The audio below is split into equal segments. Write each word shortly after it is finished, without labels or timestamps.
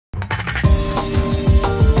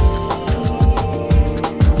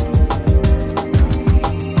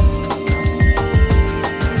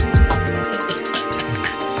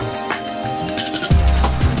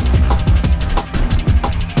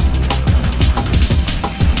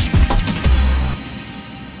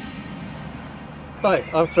Hi,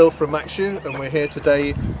 I'm Phil from Maxview, and we're here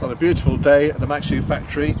today on a beautiful day at the Maxview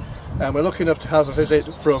factory, and we're lucky enough to have a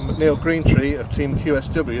visit from Neil Greentree of Team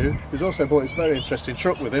QSW, who's also brought his very interesting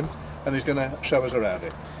truck with him, and he's going to show us around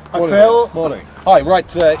it. Morning, Hi Phil. Morning. Hi,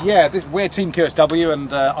 right, we're Team QSW,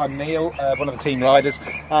 and I'm Neil, one of the team riders,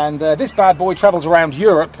 and this bad boy travels around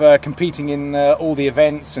Europe competing in all the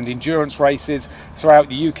events and endurance races throughout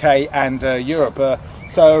the UK and Europe.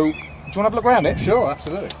 So, do you want to have a look around it? Sure,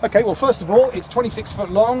 absolutely. Okay, well, first of all, it's 26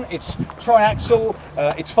 foot long, it's tri-axle,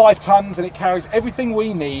 it's 5 tons, and it carries everything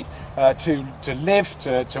we need to live,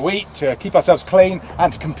 to eat, to keep ourselves clean,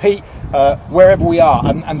 and to compete wherever we are.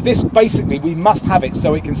 And this, basically, we must have it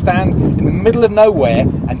so it can stand in the middle of nowhere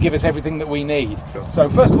and give us everything that we need. Sure. So,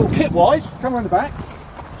 first of all, kit-wise, come around the back.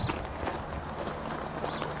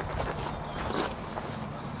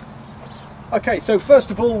 Okay, so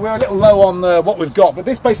first of all, we're a little low on what we've got, but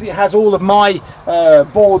this basically has all of my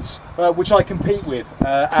boards which I compete with,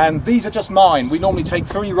 and these are just mine. We normally take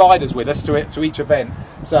 3 riders with us to each event,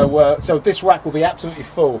 so this rack will be absolutely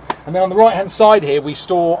full. And then on the right hand side here we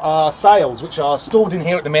store our sails, which are stored in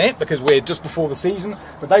here at the minute because we're just before the season,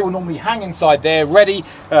 but they will normally hang inside there ready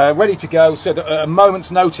to go, so that at a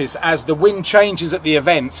moment's notice, as the wind changes at the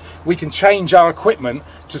events, we can change our equipment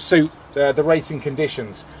to suit the racing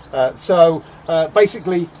conditions.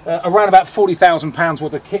 Basically around about £40,000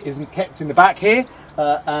 worth of kit is kept in the back here,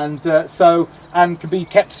 and can be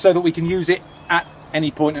kept so that we can use it at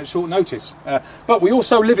any point at short notice. But we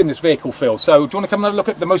also live in this vehicle, Phil, so do you want to come and have a look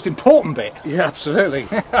at the most important bit? Yeah, absolutely.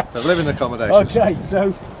 The living accommodations. Okay,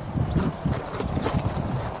 so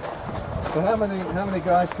how many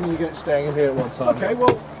guys can you get staying in here at one time? Okay,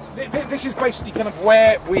 well, this is basically kind of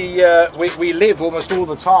where we live almost all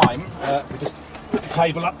the time. We just put the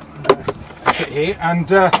table up, sit here,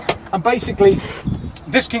 and basically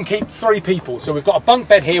this can keep 3 people. So we've got a bunk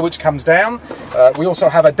bed here which comes down. We also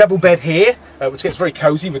have a double bed here, which gets very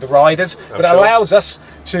cosy with the riders, but it allows us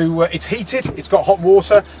to, it's heated, it's got hot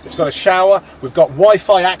water, it's got a shower, we've got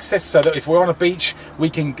Wi-Fi access so that if we're on a beach we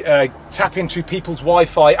can tap into people's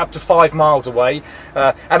Wi-Fi up to 5 miles away,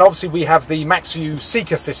 and obviously we have the Maxview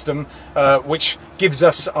Seeker system, which gives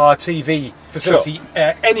us our TV facility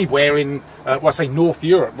anywhere in, well, I say North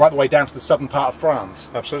Europe, right the way down to the southern part of France.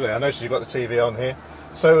 Absolutely. I noticed you've got the TV on here.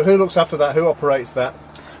 So who looks after that? Who operates that?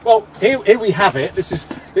 Well, here we have it. This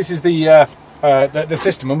is the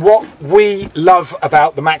system, and what we love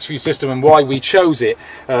about the Maxview system and why we chose it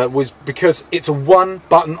was because it's a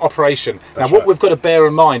 1-button operation. Now, what we've got to bear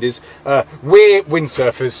in mind is we're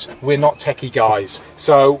windsurfers, we're not techie guys,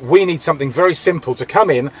 so we need something very simple to come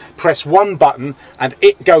in, press 1 button, and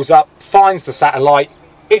it goes up, finds the satellite,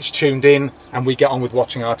 it's tuned in, and we get on with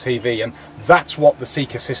watching our TV, and that's what the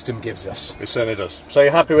Seeker system gives us. It certainly does. So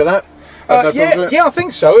you're happy with that? Yeah, I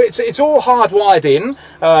think so. It's all hardwired in,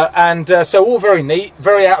 and so all very neat,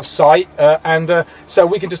 very out of sight, and so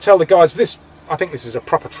we can just tell the guys this. I think this is a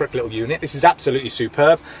proper trick little unit. This is absolutely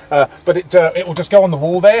superb, but it will just go on the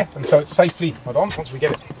wall there, and so it's safely. Hold on, once we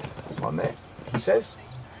get it on there, he says.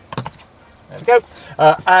 There we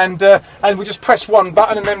go, and we just press 1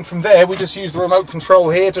 button, and then from there we just use the remote control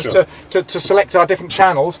here just to select our different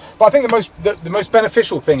channels. But I think the most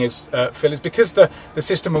beneficial thing is, Phil, is because the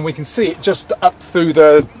system, and we can see it just up through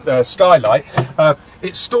the skylight,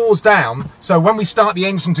 it stores down. So when we start the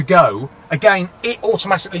engine to go, again, it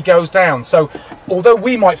automatically goes down. So although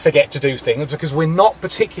we might forget to do things because we're not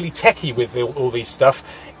particularly techie with all these stuff,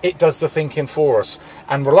 it does the thinking for us.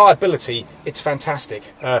 And reliability, it's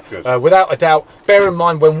fantastic. Without a doubt, bear in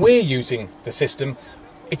mind when we're using the system,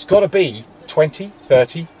 it's got to be 20,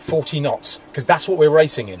 30, 40 knots, because that's what we're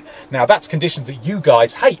racing in. Now, that's conditions that you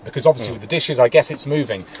guys hate, because obviously with the dishes, I guess it's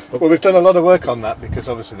moving. Well, we've done a lot of work on that, because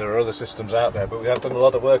obviously there are other systems out there, but we have done a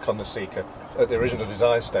lot of work on the Seeker at the original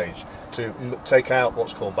design stage to take out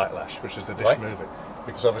what's called backlash, which is the dish moving.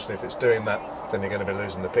 Because obviously if it's doing that, then you're going to be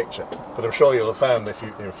losing the picture. But I'm sure you'll have found if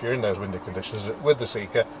you're in those windy conditions, with the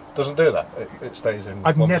Seeker, it doesn't do that. It stays in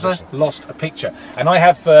I've one never position. lost a picture. And I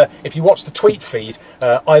have, if you watch the tweet feed,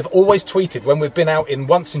 I've always tweeted when we've been out in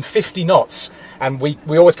once in 50 knots, and we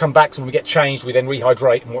always come back, so when we get changed, we then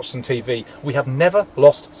rehydrate and watch some TV. We have never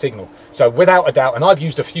lost signal. So without a doubt, and I've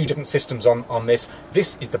used a few different systems on this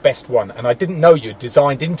is the best one. And I didn't know you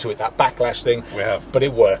designed into it that backlash thing. We have. But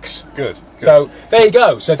it works. Good. So there you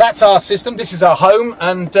go. So that's our system. This is our home.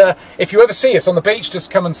 And if you ever see us on the beach, just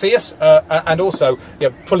come and see us. And also,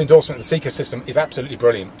 full endorsement of the Seeker system is absolutely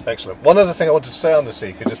brilliant. Excellent. One other thing I wanted to say on the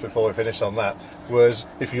Seeker, just before we finish on that, was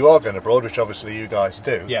if you are going abroad, which obviously you guys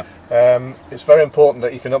do, it's very important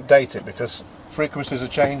that you can update it, because frequencies are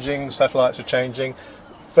changing, satellites are changing.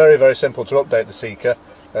 Very, very simple to update the Seeker.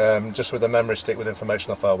 just with a memory stick with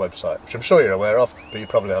information off our website, which I'm sure you're aware of, but you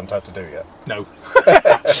probably haven't had to do yet. No.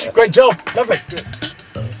 Great job. Lovely.